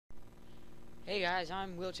Hey guys,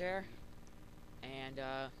 I'm Wheelchair, and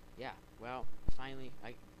yeah, well, finally,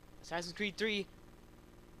 Assassin's Creed 3,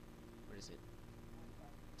 what is it?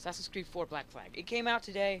 Assassin's Creed 4 Black Flag. It came out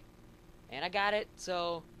today, and I got it,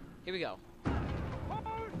 so here we go.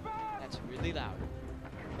 That's really loud.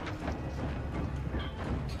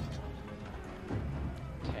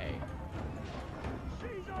 Okay.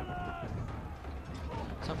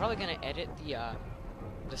 So I'm probably gonna edit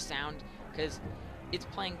the sound, because it's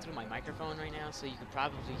playing through my microphone right now, so you could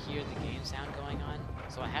probably hear the game sound going on.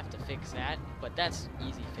 So I have to fix that, but that's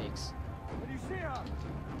easy fix. Can you see her?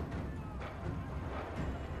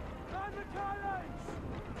 Find the Thailands!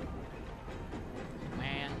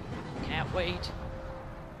 Man, can't wait.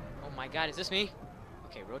 Oh my god, is this me?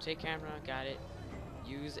 Okay, rotate camera, got it.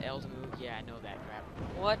 Use L to move. Yeah, I know that crap.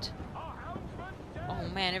 What? Oh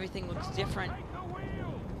man, everything looks different.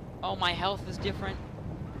 Oh, my health is different.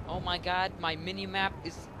 Oh my god, my mini-map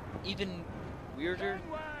is even weirder.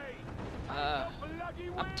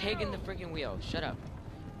 I'm taking the freaking wheel. Shut up.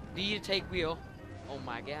 B to take wheel. Oh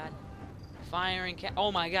my god. Firing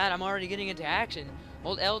oh my god, I'm already getting into action.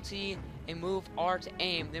 Hold LT and move R to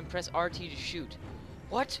aim, then press RT to shoot.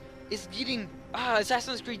 What is getting...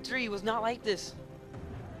 Assassin's Creed 3 was not like this.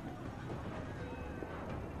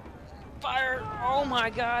 Fire! Oh my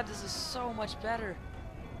god, this is so much better.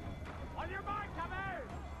 On your mark, come out!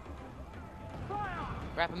 Fire!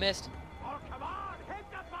 Crap, I missed. Oh, come on! Hit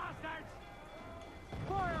the bastards!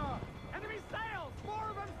 Fire! Enemy sails! More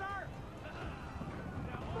of them, sir!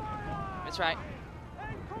 Fire! That's right.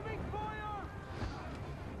 Incoming fire!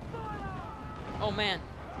 Fire! Oh man.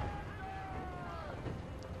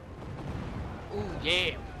 Ooh,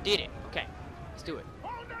 yeah. Did it. Okay. Let's do it.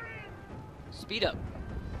 Hold her in! Speed up.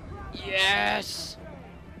 Yes!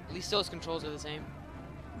 At least those controls are the same.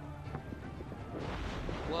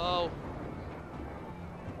 Whoa.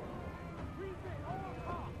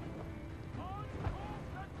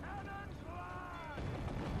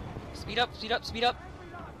 Speed up, speed up, speed up.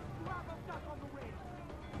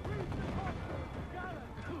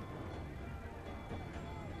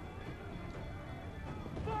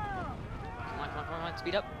 Come on, come on, come on,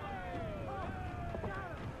 speed up.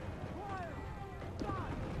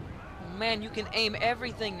 Oh, man, you can aim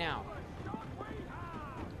everything now.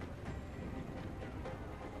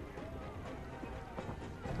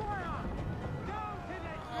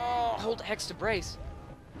 Oh, hold X to brace.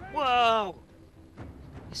 Whoa!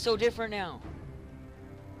 It's so different now.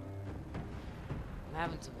 I'm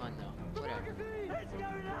having some fun though. Whatever.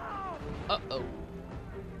 Uh-oh.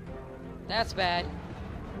 That's bad.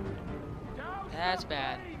 That's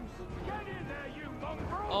bad.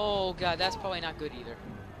 Oh god, that's probably not good either.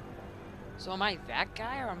 So am I that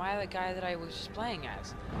guy, or am I the guy that I was just playing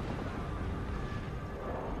as?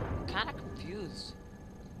 I'm kinda confused.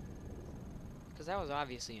 Because that was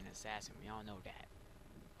obviously an assassin, we all know that.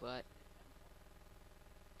 But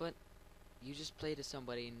you just played as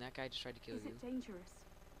somebody and that guy just tried to kill you. Is it dangerous?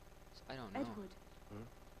 So I don't know. Edward.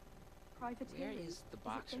 Privateering. Where is the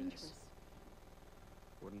box it for this? dangerous?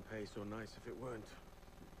 Wouldn't pay so nice if it weren't.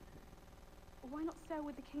 Why not sail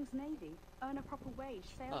with the King's Navy? Earn a proper wage,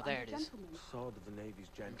 sail Oh, there under it is. gentlemen. Sword of the Navy's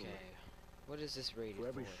gentleman. Okay. What is this rated For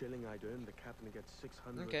every for? shilling I'd earn, the captain gets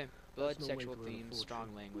 600. Okay. Blood, That's no way sexual to earn a themes, fortune.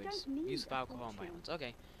 strong language, don't need use of a alcohol and fortune. violence.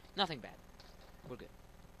 Okay. Nothing bad. We're good.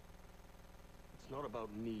 It's not about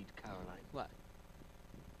need, Caroline. What?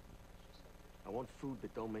 I want food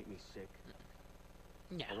that don't make me sick.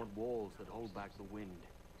 I Yeah. want walls that hold back the wind.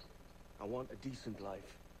 I want a decent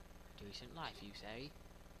life. Decent life, you say?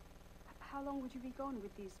 How long would you be gone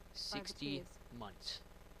with these 60 privateers? months.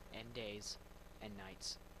 And days. And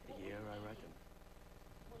nights. A year, I reckon.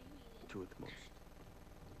 2 at the most.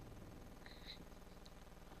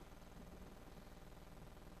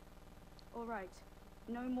 All right.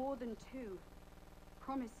 No more than 2.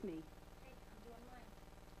 Promise me.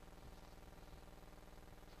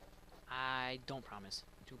 I don't promise.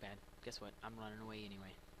 Too bad. Guess what? I'm running away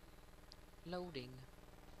anyway. Loading.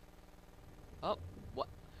 Oh, what?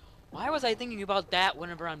 Why was I thinking about that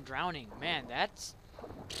whenever I'm drowning? Man, that's...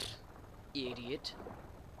 idiot.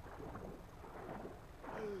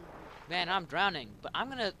 Man, I'm drowning. But I'm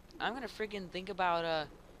gonna freaking think about,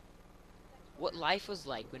 what life was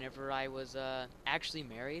like whenever I was, actually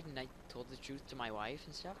married and I told the truth to my wife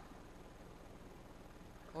and stuff.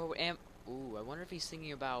 Or ooh, I wonder if he's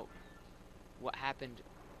thinking about what happened.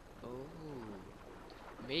 Oh,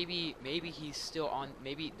 maybe he's still on.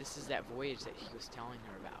 Maybe this is that voyage that he was telling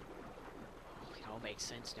her about. Oh, it all makes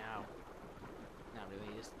sense now. Not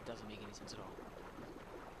really. This doesn't make any sense at all.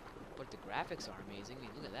 But the graphics are amazing. I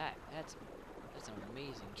mean, look at that. That's an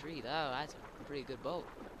amazing tree, though. That's a pretty good boat.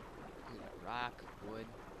 Rock, wood,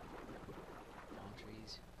 palm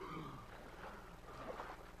trees.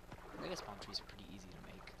 I guess palm trees are pretty easy to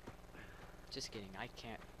make. Just kidding. I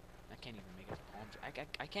can't even make a palm tree.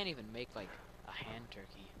 I can't even make like a hand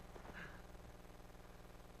turkey.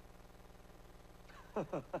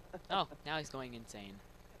 Oh, now he's going insane.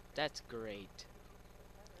 That's great.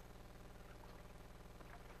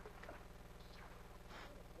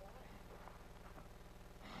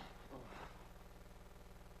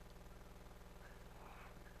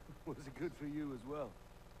 Was it good for you as well?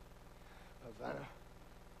 Havana.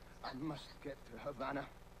 I must get to Havana.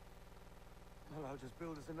 Well, I'll just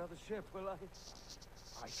build us another ship, will I?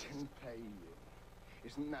 I can pay you.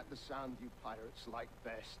 Isn't that the sound you pirates like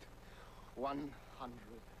best? 100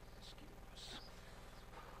 skewers.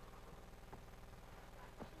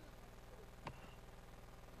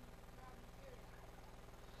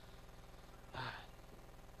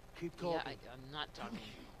 Keep talking. Yeah, I'm not talking.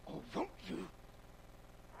 Oh, won't you?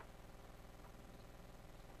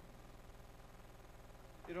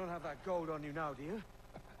 You don't have that gold on you now, do you?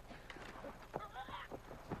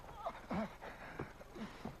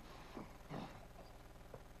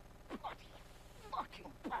 Bloody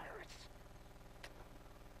fucking pirates!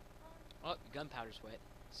 Oh, gunpowder's wet.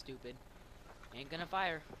 Stupid. Ain't gonna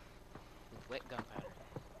fire with wet gunpowder.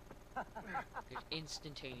 It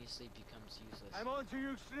instantaneously becomes useless. I'm on to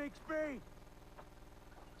you, Snakesby!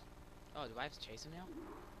 Oh, do I have to chase him now?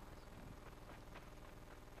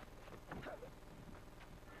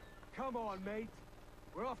 Come on, mate.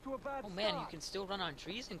 We're off to a bad Oh man, you start. can still run on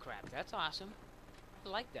trees and crap. That's awesome. I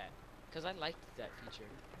like that. Because I liked that feature.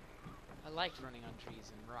 I liked running on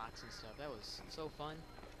trees and rocks and stuff. That was so fun.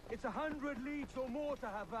 It's 100 leagues or more to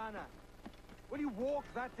Havana. Will you walk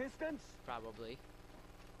that distance? Probably.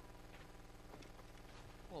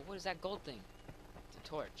 Whoa, what is that gold thing? It's a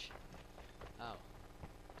torch. Oh.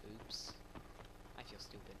 Oops. I feel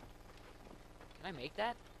stupid. Can I make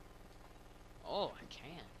that? Oh, I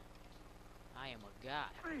can. I am a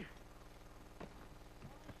god.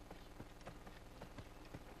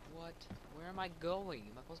 What? Where am I going?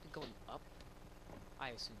 Am I supposed to be going up? I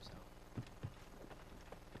assume so.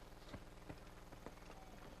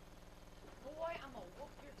 Boy, I'm gonna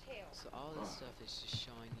whoop your tail. So all this stuff is just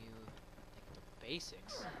showing you like the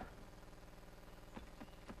basics.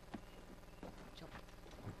 Jump.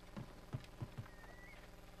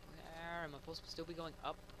 Where am I supposed to still be going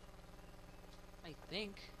up? I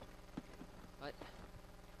think. But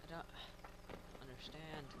I don't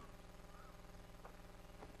understand.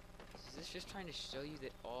 Is this just trying to show you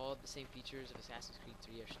that all the same features of Assassin's Creed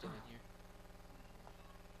 3 are still in here?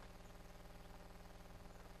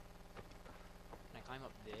 Can I climb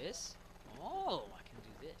up this? Oh, I can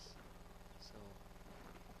do this. So,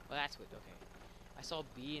 well, that's what, okay. I saw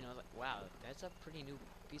B and I was like, wow, that's a pretty new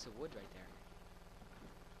piece of wood right there.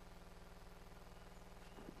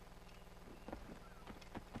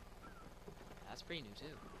 That's pretty new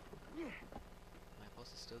too. Yeah. Am I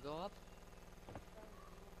supposed to still go up?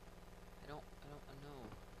 I don't know.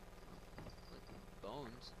 Like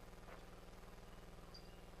bones.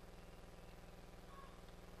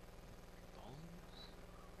 Bones?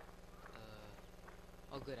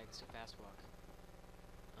 Oh good, I can still fast walk.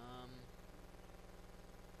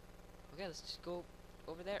 Okay, let's just go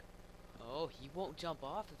over there. Oh, he won't jump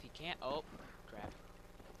off if he can't. Oh, crap.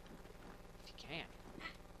 If he can't.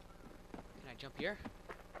 Can I jump here?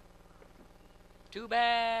 Too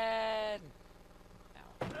bad!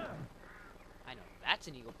 Ow. I know, that's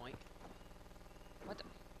an eagle point. What the?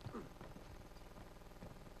 What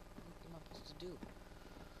am I supposed to do?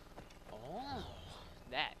 Oh,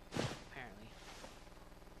 that, apparently.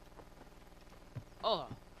 Oh,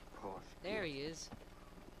 Gosh, there he is.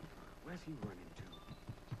 where's he running to?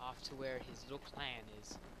 Off to where his little clan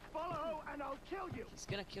is. Follow and I'll kill you! He's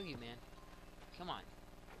gonna kill you, man. Come on.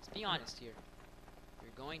 Let's be honest here.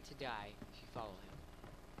 You're going to die if you follow him.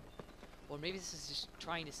 Or maybe this is just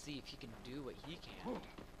trying to see if he can do what he can.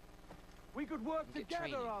 We could work Get together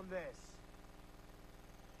training. on this.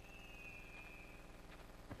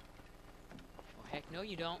 Oh, heck no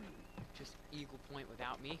you don't. Just eagle point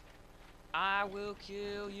without me. I will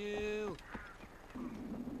kill you.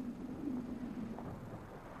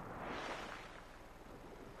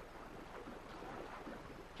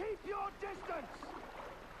 Keep your distance!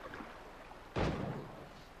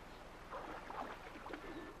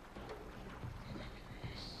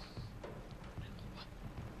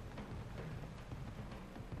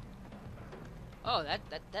 Oh,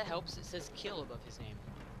 that helps. It says kill above his name.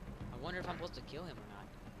 I wonder if I'm supposed to kill him or not.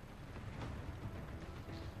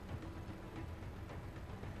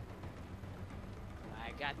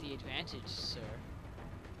 I got the advantage, sir.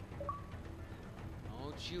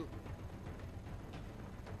 shoot.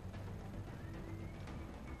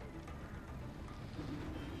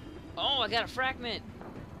 Oh, I got a fragment.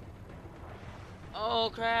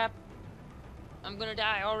 Oh crap. I'm gonna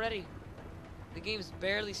die already. The game's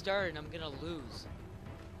barely started and I'm gonna lose.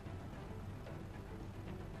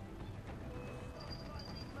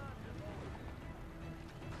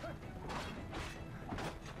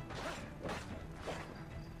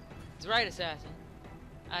 That's right, assassin.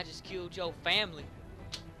 I just killed your family.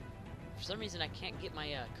 For some reason, I can't get my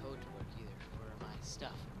code to work either for my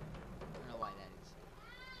stuff. I don't know why that is.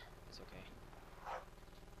 It's okay.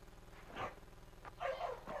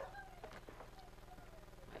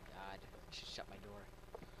 My God, I should shut my door.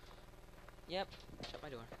 Yep, shut my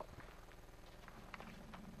door.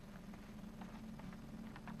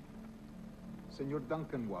 Senor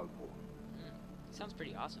Duncan Walpole, Sounds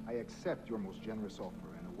pretty awesome. I accept your most generous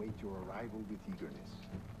offer and await your arrival with eagerness.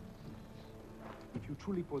 If you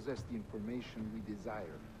truly possess the information we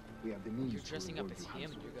desire, we have the means You're dressing up reward as you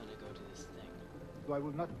him and handsomely. you're gonna go to this thing. Though I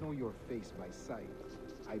will not know your face by sight,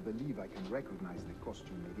 I believe I can recognize the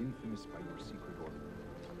costume made infamous by your secret order.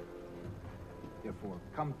 Therefore,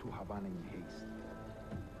 come to Havana in haste,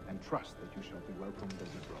 and trust that you shall be welcomed as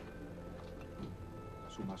a brother.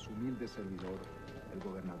 Su más humilde servidor, el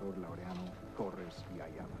gobernador Laureano Torres y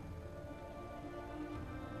Ayala.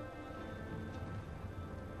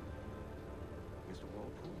 Mr.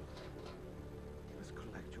 Walpole, let's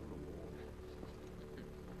collect your reward.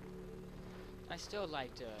 I still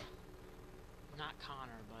liked, not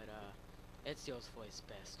Connor, but, Ezio's voice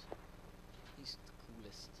best. He's the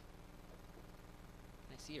coolest.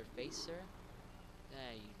 Can I see your face, sir?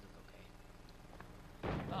 Yeah, you look okay.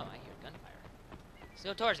 Oh, I hear gunfire. Let's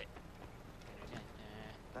go towards it.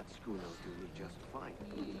 That schooner'll do me just fine.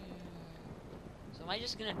 So am I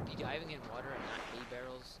just gonna be diving in water and not hay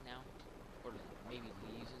barrels now? Or maybe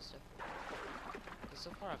leaves and stuff? Because so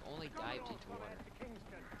far I've only dived into water.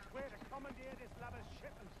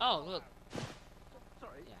 Oh, look.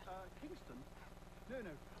 Sorry, Yeah. Kingston? No,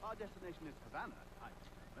 our destination is Havana. I'm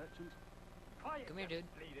a merchant. Come here, dude.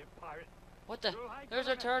 Bleeding pirate. What the? You'll hide There's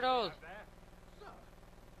a cover turtle. out there. Sir,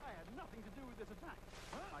 I had nothing to do with this attack.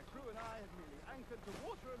 My crew and I have merely anchored to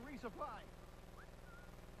water and resupply.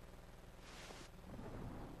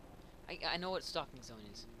 I know what stalking zone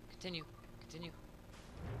is. Continue. Continue.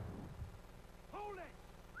 Hold it!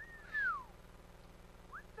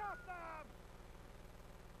 Stop them!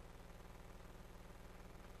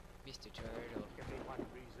 Mr. Turtle. Give me one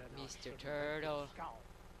reason. I Mr. shouldn't Turtle. scowl.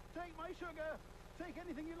 Take my sugar. Take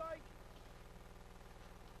anything you like.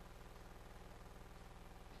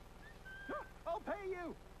 I'll pay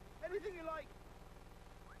you. Anything you like.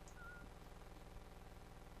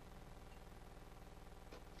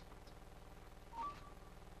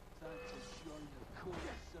 Time to join the Court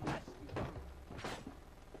Celestial.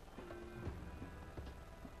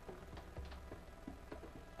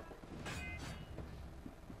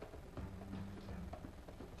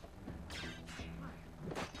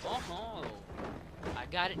 Oh, I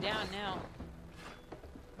got it down now.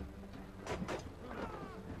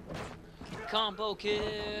 Combo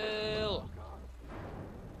kill!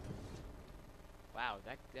 Wow,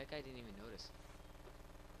 that guy didn't even notice.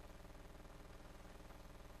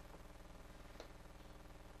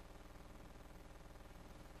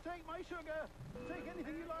 Take my sugar. Take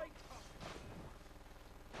anything you like.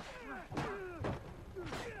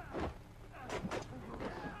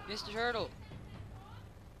 Mr. Turtle!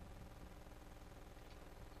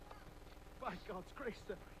 By God's grace,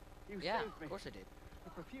 sir. You Yeah, saved me. of course I did. A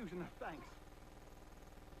profusion of thanks.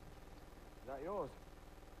 Is that yours?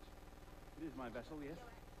 It is my vessel, yes.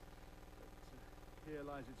 But here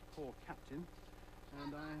lies its poor captain,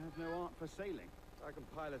 and I have no art for sailing. I can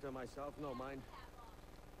pilot her myself, no mind.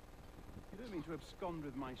 You don't mean to abscond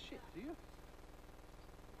with my ship, do you?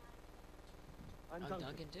 I'm I'm Duncan.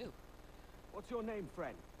 Duncan too. What's your name,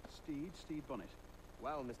 friend? Stede Bonnet.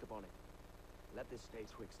 Well, Mr. Bonnet, let this stay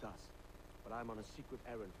twixt us. But I'm on a secret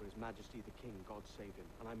errand for His Majesty the King, God save him,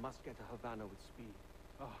 and I must get to Havana with speed.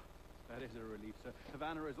 Oh, that is a relief, sir.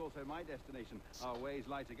 Havana is also my destination. Our ways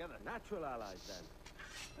lie together. Natural allies, then.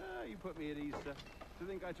 Ah, you put me at ease, sir. To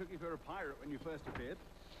think I took you for a pirate when you first appeared.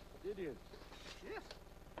 Did you? Yes.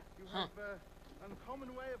 You Huh. have an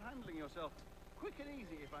uncommon way of handling yourself. Quick and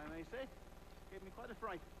easy, if I may say. Gave me quite a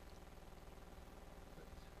fright. But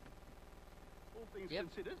all things Yep.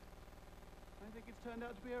 considered, I think it's turned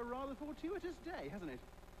out to be a rather fortuitous day, hasn't it?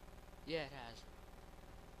 Yeah, it has.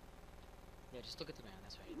 Yeah, just look at the ground,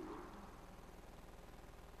 that's right.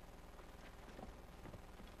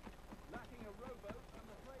 Lacking a rowboat, I'm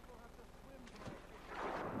afraid we'll have to swim to my ship.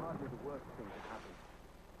 Hardly the worst thing that happened.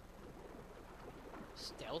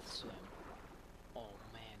 Stealth swim. Oh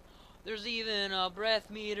man. There's even a breath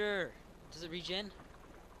meter. Does it regen?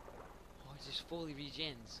 Oh, it just fully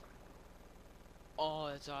regens. Oh,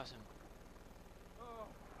 that's awesome. Oh,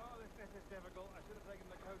 this bit is difficult. I should have taken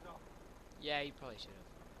the coat off. Yeah, you probably should have.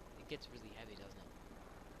 It gets really heavy, doesn't it?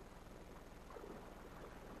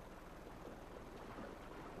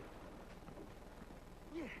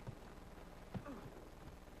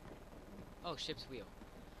 Oh, ship's wheel.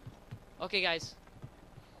 Okay, guys.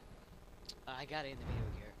 I got it in the video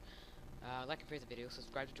here. Like and favorite the video,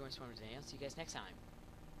 subscribe to join Swarmers, and I'll see you guys next time.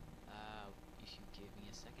 If you give me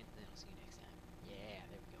a second, then I'll see you next time. Yeah,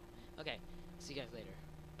 there we go. Okay, see you guys later.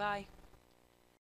 Bye.